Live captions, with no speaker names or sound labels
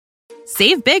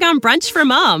Save big on brunch for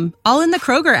mom, all in the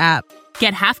Kroger app.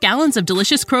 Get half gallons of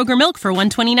delicious Kroger milk for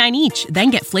 $1.29 each.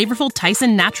 Then get flavorful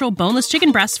Tyson natural boneless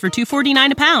chicken breasts for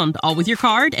 $2.49 a pound, all with your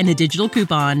card and a digital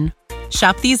coupon.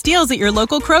 Shop these deals at your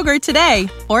local Kroger today,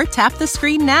 or tap the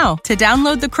screen now to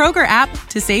download the Kroger app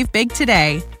to save big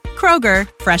today. Kroger,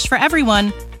 fresh for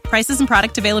everyone. Prices and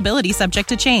product availability subject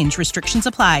to change. Restrictions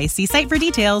apply. See site for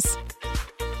details.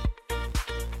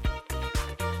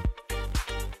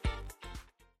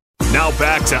 Now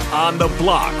back to On the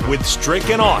Block with Strick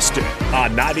and Austin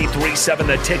on 93.7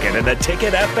 The Ticket and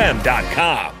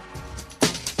theticketfm.com.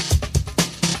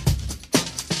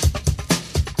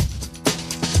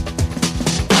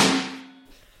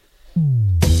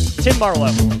 Tim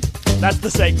Marlowe. That's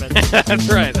the segment. That's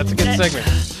right. That's a good segment.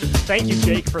 Thank you,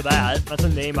 Jake, for that. That's a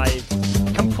name I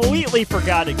completely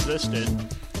forgot existed.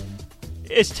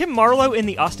 Is Tim Marlowe in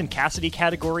the Austin Cassidy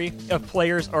category of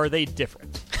players, or are they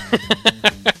different?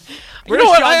 Where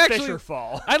does John Fisher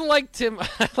fall? I like Tim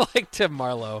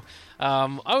Marlowe.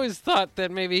 I always thought that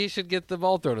maybe he should get the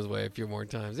ball thrown his way a few more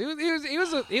times. He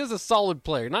was a solid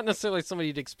player, not necessarily somebody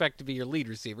you'd expect to be your lead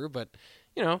receiver, but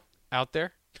out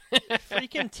there.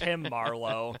 Freaking Tim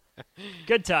Marlowe.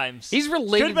 Good times. He's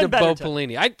related to Bo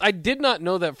Pelini. I did not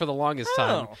know that for the longest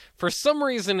time. For some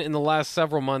reason, in the last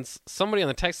several months, somebody on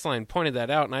the text line pointed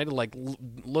that out, and I had to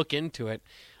look into it.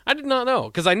 I did not know,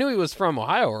 because I knew he was from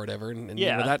Ohio or whatever, and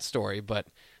that story. But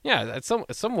yeah,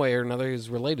 some way or another, he's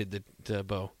related to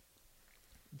Bo.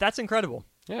 That's incredible.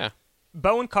 Yeah.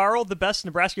 Bo and Carl, the best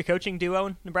Nebraska coaching duo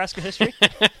in Nebraska history?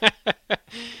 I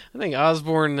think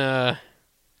Osborne and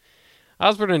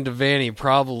Devaney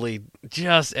probably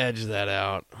just edged that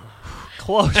out.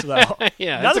 Close, though.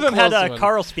 Yeah, none of them had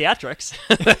Carl's theatrics.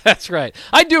 That's right.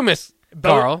 I do miss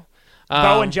Carl.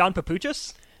 Bo and John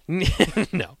Papuchis?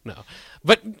 No.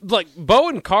 But Bo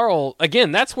and Carl,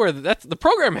 again, that's the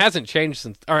program hasn't changed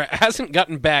hasn't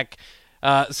gotten back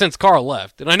since Carl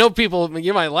left. And I know people,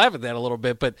 you might laugh at that a little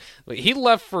bit, but he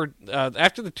left for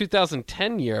after the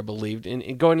 2010 year, I believe,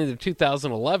 and going into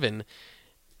 2011.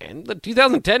 And the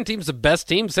 2010 team's the best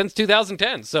team since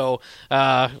 2010. So,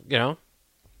 there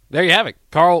you have it.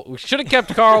 Carl, we should have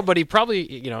kept Carl, but he probably,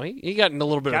 he got in a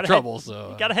little bit of trouble.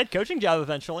 So he got a head coaching job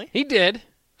eventually. He did.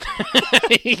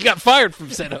 He got fired from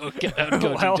said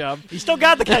coaching job. He still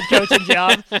got the head coaching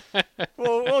job.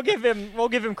 We'll give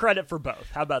him credit for both.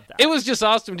 How about that? It was just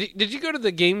awesome. Did you go to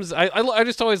the games? I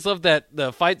just always loved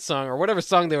the fight song or whatever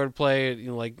song they would play.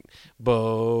 Like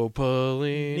Bo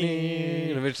Pelini,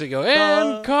 and eventually go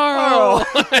and Carl.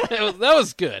 That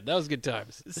was good. That was good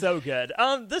times. So good.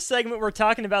 This segment we're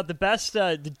talking about the best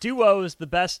the duos, the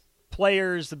best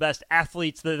players, the best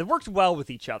athletes that worked well with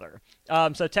each other.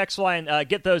 So text line,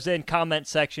 get those in. Comment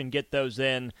section, get those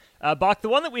in. Bach, the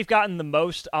one that we've gotten the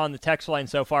most on the text line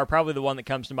so far, probably the one that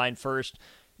comes to mind first,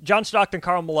 John Stockton,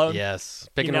 Karl Malone. Yes,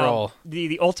 pick and roll.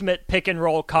 The ultimate pick and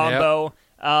roll combo.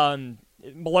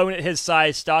 Yep. Malone at his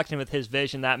size, Stockton with his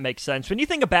vision, that makes sense. When you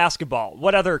think of basketball,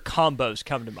 what other combos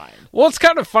come to mind? Well, it's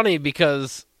kind of funny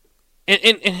because...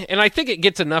 And I think it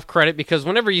gets enough credit because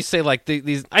whenever you say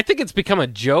these, I think it's become a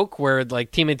joke where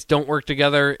teammates don't work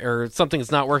together or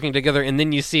something's not working together, and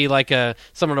then you see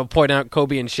someone will point out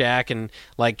Kobe and Shaq and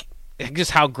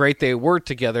just how great they were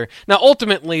together. Now,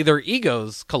 ultimately, their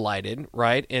egos collided,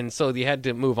 right? And so you had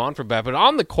to move on from that. But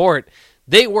on the court,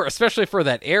 they were, especially for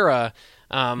that era,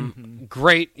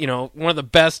 great, one of the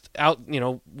best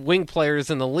wing players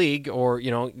in the league, or,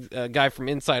 a guy from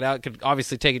inside out could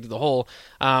obviously take it to the hole.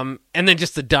 And then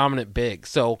just the dominant big.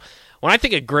 So when I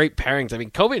think of great pairings, I mean,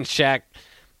 Kobe and Shaq,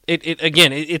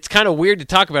 it's kind of weird to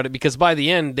talk about it because by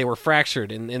the end they were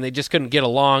fractured and they just couldn't get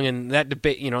along. And that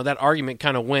debate, that argument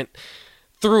kind of went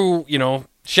through,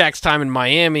 Shaq's time in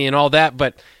Miami and all that.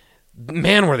 But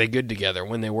man, were they good together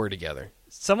when they were together.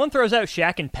 Someone throws out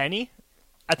Shaq and Penny.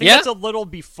 I think that's a little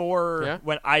before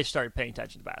when I started paying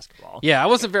attention to basketball. Yeah, I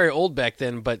wasn't very old back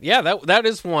then, but yeah, that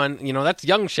is one. That's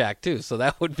young Shaq too, so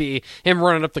that would be him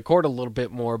running up the court a little bit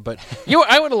more. But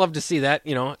I would have loved to see that.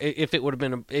 If it would have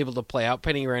been able to play out.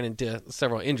 Penny ran into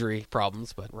several injury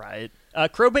problems, but right.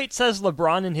 Crowbait says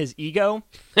LeBron and his ego,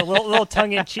 a little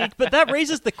tongue in cheek, but that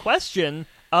raises the question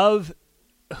of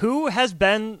who has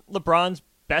been LeBron's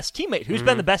best teammate. Who's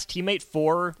been the best teammate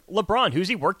for LeBron? Who's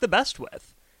he worked the best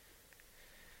with?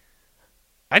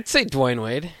 I'd say Dwayne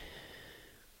Wade.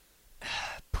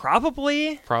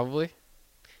 Probably.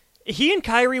 He and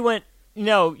Kyrie went,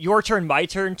 your turn, my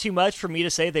turn too much for me to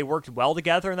say they worked well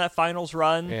together in that finals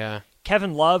run. Yeah.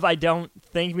 Kevin Love, I don't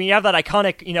think. I mean, you have that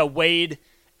iconic, Wade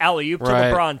alley-oop to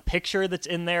LeBron picture that's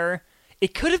in there.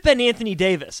 It could have been Anthony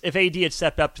Davis if AD had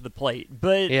stepped up to the plate,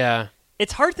 but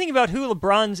it's hard to think about who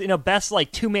LeBron's best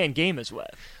like two-man game is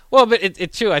with. Well, but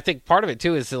it too. I think part of it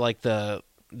too is like the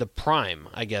prime.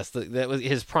 I guess that was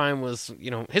his prime was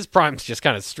his prime's just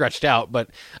kind of stretched out. But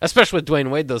especially with Dwayne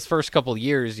Wade, those first couple of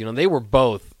years, they were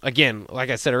both, again, like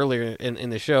I said earlier in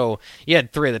the show, you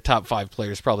had 3 of the top 5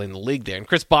 players probably in the league there. And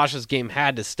Chris Bosh's game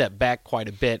had to step back quite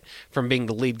a bit from being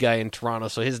the lead guy in Toronto,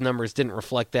 so his numbers didn't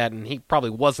reflect that, and he probably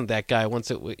wasn't that guy once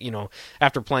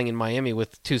after playing in Miami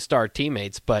with 2-star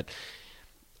teammates. But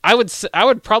I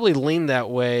would probably lean that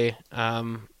way.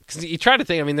 Because you try to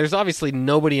think, there's obviously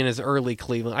nobody in his early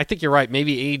Cleveland. I think you're right.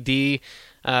 Maybe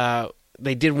AD,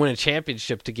 they did win a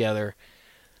championship together.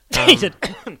 You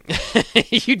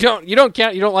don't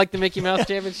count. You don't like the Mickey Mouse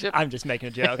championship? I'm just making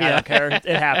a joke. I don't care. It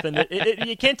happened.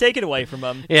 You can't take it away from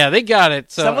them. Yeah, they got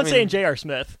it. So someone's saying J.R.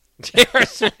 Smith. J.R.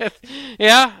 Smith.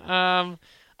 Yeah.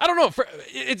 I don't know.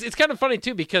 It's kind of funny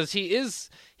too because he's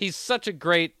such a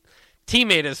great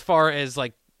teammate as far as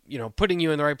like. Putting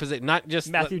you in the right position, not just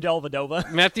Matthew Dellavedova.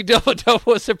 Matthew Dellavedova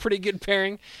was a pretty good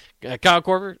pairing. Kyle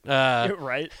Korver,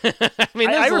 right?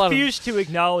 I refuse to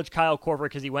acknowledge Kyle Korver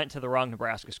because he went to the wrong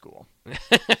Nebraska school.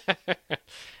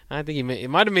 I think he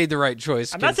might have made the right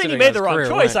choice. I'm not saying he made the wrong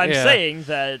choice. I'm saying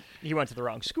that he went to the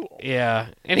wrong school. Yeah,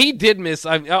 and he did miss.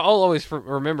 I'll always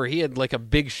remember he had like a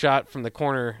big shot from the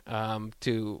corner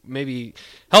to maybe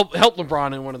help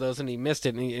LeBron in one of those, and he missed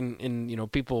it.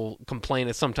 And people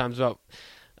complain sometimes about.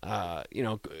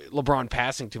 LeBron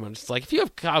passing too much. It's like if you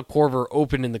have Kyle Korver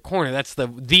open in the corner, that's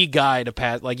the guy to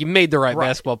pass. Like you made the right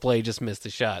basketball play, you just missed the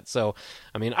shot. So,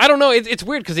 I don't know. It's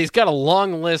weird because he's got a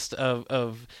long list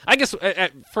of I guess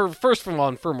for first of all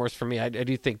and foremost for me, I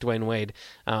do think Dwayne Wade.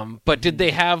 But did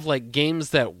they have like games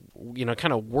that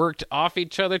kind of worked off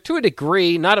each other to a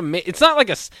degree? It's not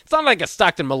like a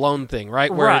Stockton Malone thing,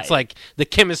 right? Where it's like the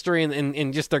chemistry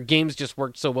and just their games just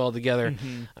worked so well together.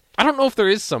 Mm-hmm. I don't know if there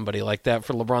is somebody like that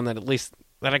for LeBron that at least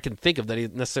that I can think of that he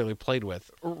necessarily played with.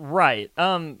 Right.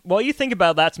 Well, you think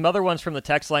about that. Some other ones from the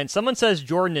text line. Someone says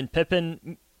Jordan and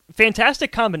Pippen.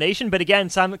 Fantastic combination, but again,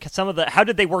 some of the how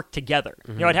did they work together?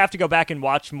 Mm-hmm. I'd have to go back and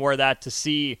watch more of that to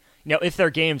see if their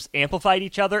games amplified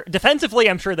each other. Defensively,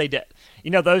 I'm sure they did.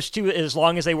 Those two, as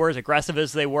long as they were as aggressive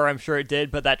as they were, I'm sure it did.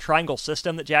 But that triangle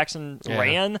system that Jackson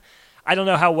ran, I don't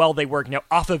know how well they work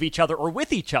off of each other or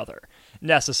with each other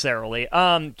necessarily.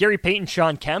 Gary Payton,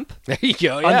 Sean Kemp. There you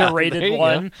go. Yeah, underrated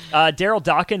one. Daryl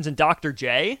Dawkins and Dr.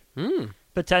 J.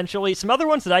 Potentially. Some other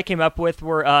ones that I came up with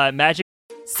were Magic.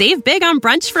 Save big on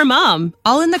brunch for mom,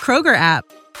 all in the Kroger app.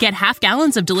 Get half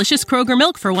gallons of delicious Kroger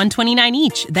milk for $1.29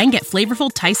 each. Then get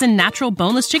flavorful Tyson natural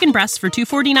boneless chicken breasts for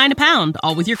 $2.49 a pound,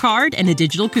 all with your card and a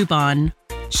digital coupon.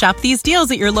 Shop these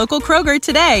deals at your local Kroger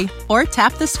today, or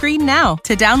tap the screen now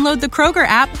to download the Kroger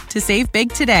app to save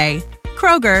big today.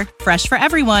 Kroger, fresh for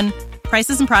everyone.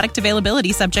 Prices and product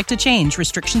availability subject to change.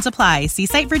 Restrictions apply. See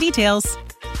site for details.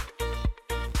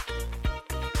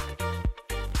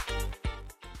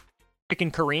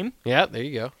 And Kareem. Yeah, there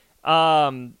you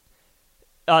go.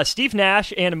 Steve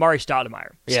Nash and Amari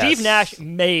Stoudemire. Yes. Steve Nash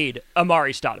made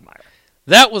Amari Stoudemire.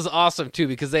 That was awesome too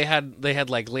because they had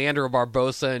like Leandro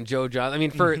Barbosa and Joe Johnson.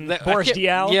 Boris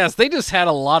Diaw. Yes, they just had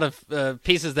a lot of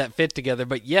pieces that fit together.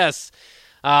 But yes,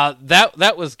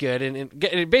 that was good, and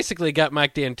it basically got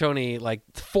Mike D'Antoni like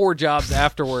 4 jobs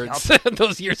afterwards.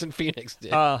 Those years in Phoenix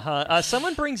did.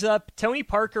 Someone brings up Tony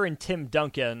Parker and Tim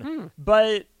Duncan,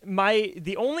 but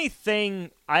the only thing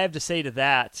I have to say to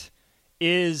that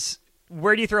is,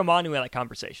 where do you throw Manu in that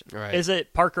conversation? Right. Is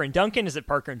it Parker and Duncan? Is it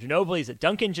Parker and Ginobili? Is it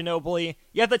Duncan Ginobili?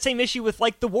 You have that same issue with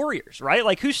like the Warriors, right?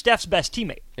 Like who's Steph's best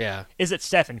teammate? Yeah. Is it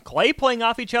Steph and Clay playing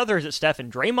off each other? Is it Steph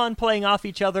and Draymond playing off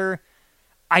each other?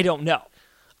 I don't know.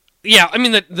 Yeah,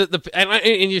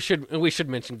 we should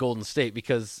mention Golden State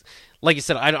because, like you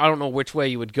said, I don't know which way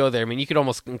you would go there. You could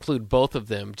almost include both of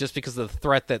them just because of the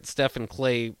threat that Steph and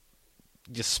Clay,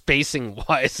 just spacing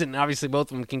wise, and obviously both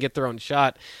of them can get their own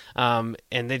shot, and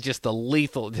they're just the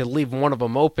lethal to leave one of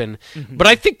them open. Mm-hmm. But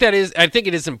I think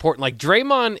it is important. Like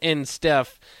Draymond and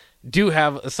Steph do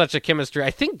have such a chemistry.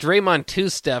 I think Draymond to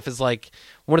Steph is like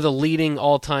one of the leading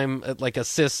all-time like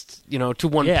assists, to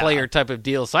one player type of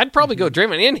deal. So I'd probably go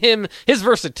Draymond. And him, his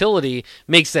versatility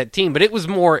makes that team. But it was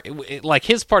more like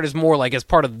his part is more like as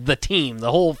part of the team, the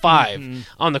whole 5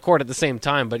 on the court at the same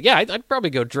time. But yeah, I'd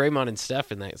probably go Draymond and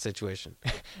Steph in that situation.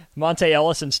 Monte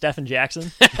Ellis and Stephen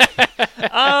Jackson.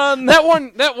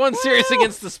 That one series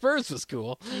against the Spurs was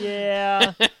cool.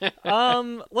 Yeah.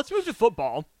 Let's move to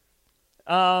football.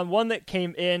 One that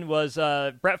came in was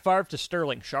Brett Favre to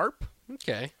Sterling Sharp.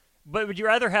 Okay. But would you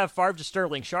rather have Favre to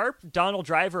Sterling Sharp, Donald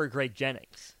Driver, or Greg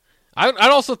Jennings? I'd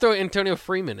also throw Antonio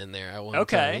Freeman in there at one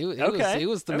time. He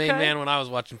was the main man when I was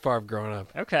watching Favre growing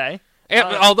up. Okay.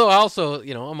 Although also,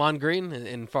 Amon Green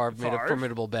and Favre made a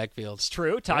formidable backfield. It's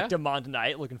true. Talked to him on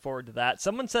tonight. Looking forward to that.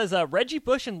 Someone says Reggie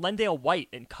Bush and Lendale White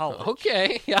in college.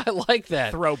 Okay. Yeah, I like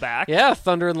that. Throwback. Yeah,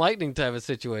 thunder and lightning type of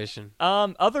situation.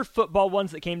 Other football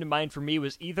ones that came to mind for me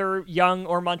was either Young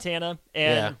or Montana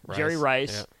and Jerry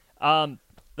Rice. Yeah.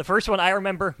 The first one I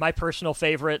remember, my personal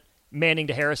favorite, Manning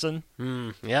to Harrison.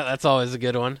 Yeah, that's always a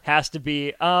good one. Has to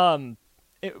be.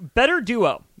 Better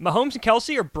duo, Mahomes and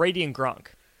Kelsey or Brady and Gronk?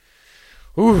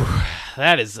 Ooh,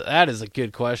 that is a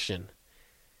good question.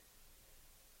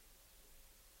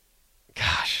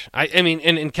 Gosh, I mean,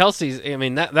 and Kelsey's,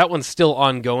 that one's still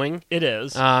ongoing. It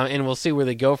is, and we'll see where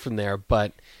they go from there.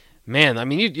 But man, I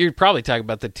mean, you're probably talking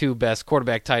about the two best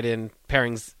quarterback tight end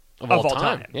pairings of all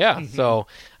time. Yeah, Mm-hmm. so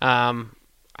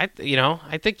I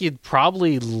think you'd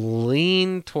probably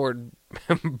lean toward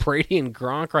Brady and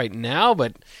Gronk right now,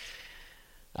 but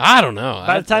I don't know.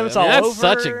 By the time it's all over, it's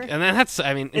Kelsey,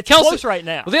 close right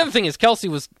now. Well, the other thing is Kelsey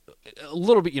was a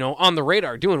little bit, on the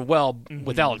radar, doing well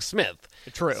with Alex Smith.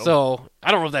 True. So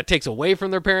I don't know if that takes away from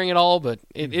their pairing at all, but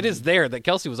it is there that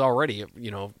Kelsey was already,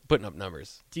 putting up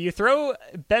numbers. Do you throw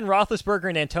Ben Roethlisberger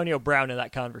and Antonio Brown in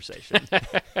that conversation?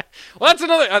 Well, that's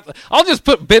another. I'll just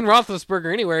put Ben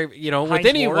Roethlisberger anywhere, with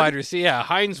any Ward? wide receiver. Yeah,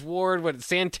 Hines Ward,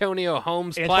 Santonio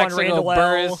Holmes, Antoine Plaxico Randall-El.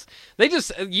 Burris. They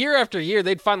just year after year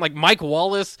they'd find like Mike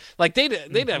Wallace. Like they'd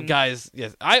have guys.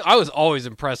 Yes, I was always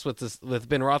impressed with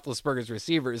Ben Roethlisberger's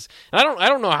receivers. And I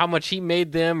don't know how much he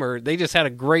made them, or they just had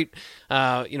a great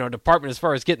department as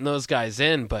far as getting those guys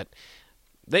in, but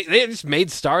they just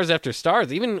made stars after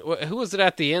stars. Even who was it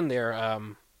at the end there?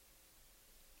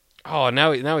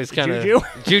 Now he's kind of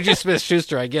Juju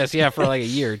Smith-Schuster, I guess. Yeah, for like a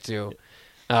year or two.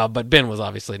 But Ben was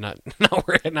obviously not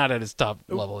at his top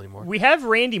level anymore. We have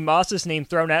Randy Moss's name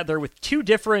thrown out there with two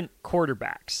different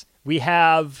quarterbacks. We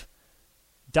have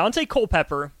Dante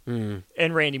Culpepper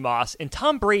and Randy Moss, and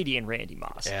Tom Brady and Randy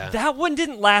Moss. Yeah. That one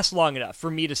didn't last long enough for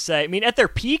me to say. I mean, at their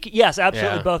peak, yes,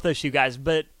 absolutely both those two guys,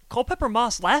 but Culpepper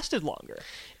Moss lasted longer.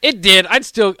 It did.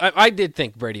 I did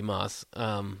think Brady Moss,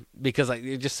 because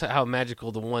just how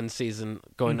magical the one season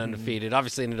going undefeated.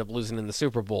 Obviously ended up losing in the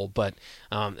Super Bowl, but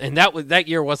and that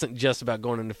year wasn't just about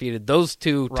going undefeated. Those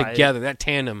two together, that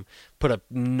tandem, put up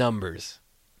numbers.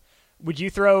 Would you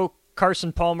throw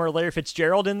Carson Palmer, Larry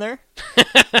Fitzgerald in there?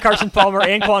 Carson Palmer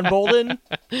and Quan Bolden?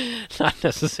 Not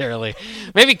necessarily.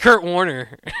 Maybe Kurt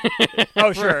Warner.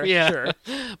 Oh, sure. Sure.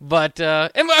 But,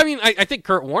 I think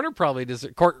Kurt Warner probably does.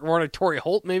 Kurt Warner, Torrey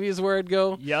Holt maybe is where I'd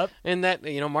go. Yep. And that,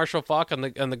 Marshall Faulk on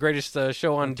the greatest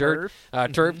show on Dirt.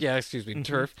 Turf. Yeah, excuse me,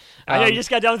 Turf. I know you just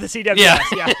got done with the CWS.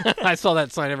 Yeah. I saw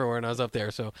that sign everywhere when I was up there,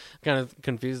 so kind of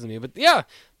confusing me. But yeah,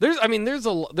 there's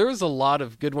a lot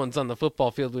of good ones on the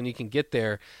football field when you can get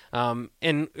there. I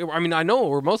know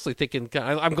we're mostly thinking.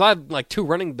 I'm glad like two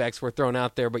running backs were thrown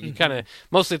out there, but you kind of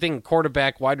mostly thinking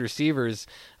quarterback, wide receivers.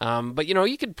 But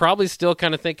you could probably still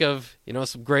kind of think of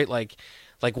some great like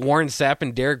Warren Sapp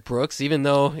and Derek Brooks, even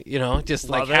though just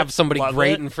have somebody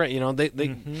great in front.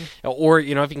 Or if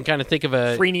you can kind of think of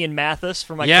a Freeney and Mathis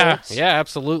for my Colts. Yeah,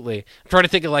 absolutely. I'm trying to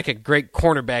think of like a great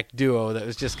cornerback duo that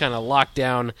was just kind of locked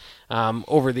down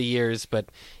over the years, but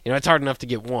it's hard enough to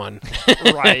get one.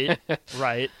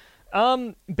 Right.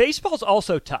 Baseball's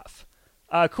also tough.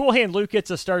 Cool Hand Luke gets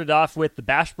us started off with the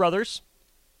Bash Brothers,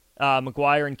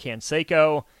 McGuire and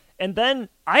Canseco. And then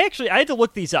I had to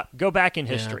look these up, go back in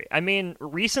history. I mean,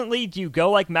 recently, do you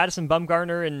go like Madison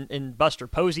Bumgarner and Buster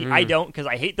Posey? I don't, because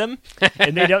I hate them,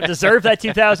 and they don't deserve that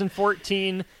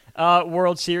 2014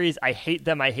 World Series. I hate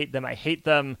them.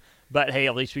 But hey,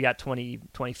 at least we got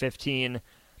 2015.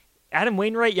 Adam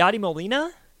Wainwright, Yadi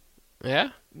Molina?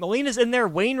 Yeah. Molina's in there.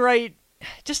 Wainwright,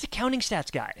 just a counting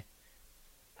stats guy.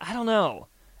 I don't know.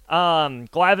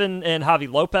 Glavine and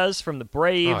Javi Lopez from the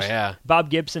Braves. Oh, yeah.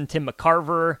 Bob Gibson, Tim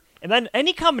McCarver. And then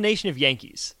any combination of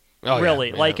Yankees. Oh, really.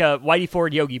 Yeah. Like Whitey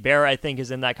Ford, Yogi Berra, I think,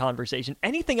 is in that conversation.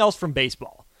 Anything else from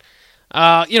baseball?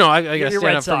 I gotta stand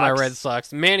Red up for my Sox. Red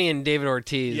Sox. Manny and David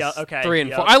Ortiz. Yeah, okay. 3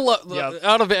 and 4. I love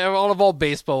out of all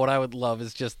baseball. What I would love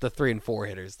is just the 3 and 4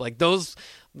 hitters. Like those,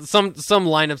 some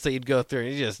lineups that you'd go through,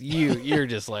 and you're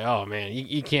just like, oh man,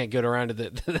 you can't get around to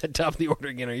the top of the order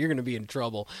again, or you're going to be in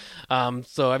trouble.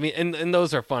 So I mean, and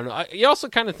those are fun. You also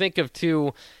kind of think of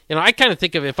too. I kind of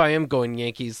think of if I am going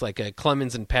Yankees, like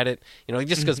Clemens and Pettit.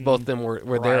 Just because both of them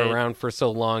were there around for so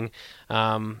long.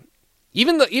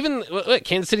 Even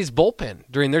Kansas City's bullpen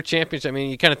during their championship. I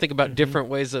mean, you kind of think about different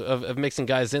ways of mixing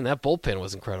guys in. That bullpen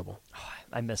was incredible. Oh,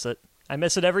 I miss it. I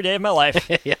miss it every day of my life.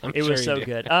 Yeah, it was so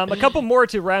good. A couple more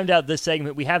to round out this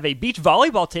segment. We have a beach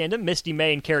volleyball tandem, Misty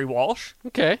May and Carrie Walsh.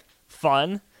 Okay.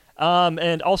 Fun.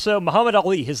 And also Muhammad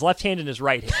Ali, his left hand and his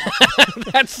right hand.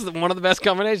 That's one of the best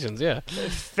combinations, yeah.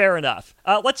 Fair enough.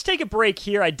 Let's take a break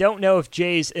here. I don't know if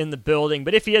Jay's in the building,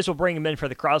 but if he is, we'll bring him in for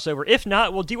the crossover. If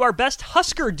not, we'll do our best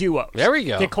Husker duos. There we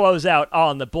go. To close out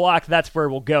on the block. That's where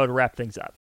we'll go to wrap things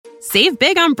up. Save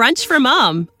big on brunch for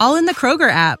mom, all in the Kroger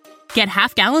app. Get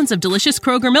half gallons of delicious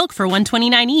Kroger milk for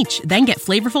 $1.29 each. Then get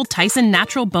flavorful Tyson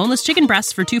natural boneless chicken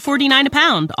breasts for $2.49 a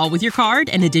pound, all with your card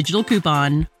and a digital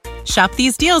coupon. Shop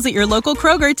these deals at your local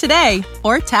Kroger today,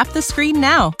 or tap the screen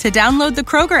now to download the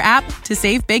Kroger app to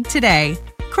save big today.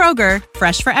 Kroger,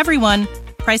 fresh for everyone.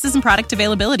 Prices and product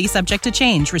availability subject to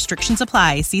change. Restrictions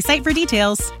apply. See site for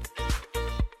details.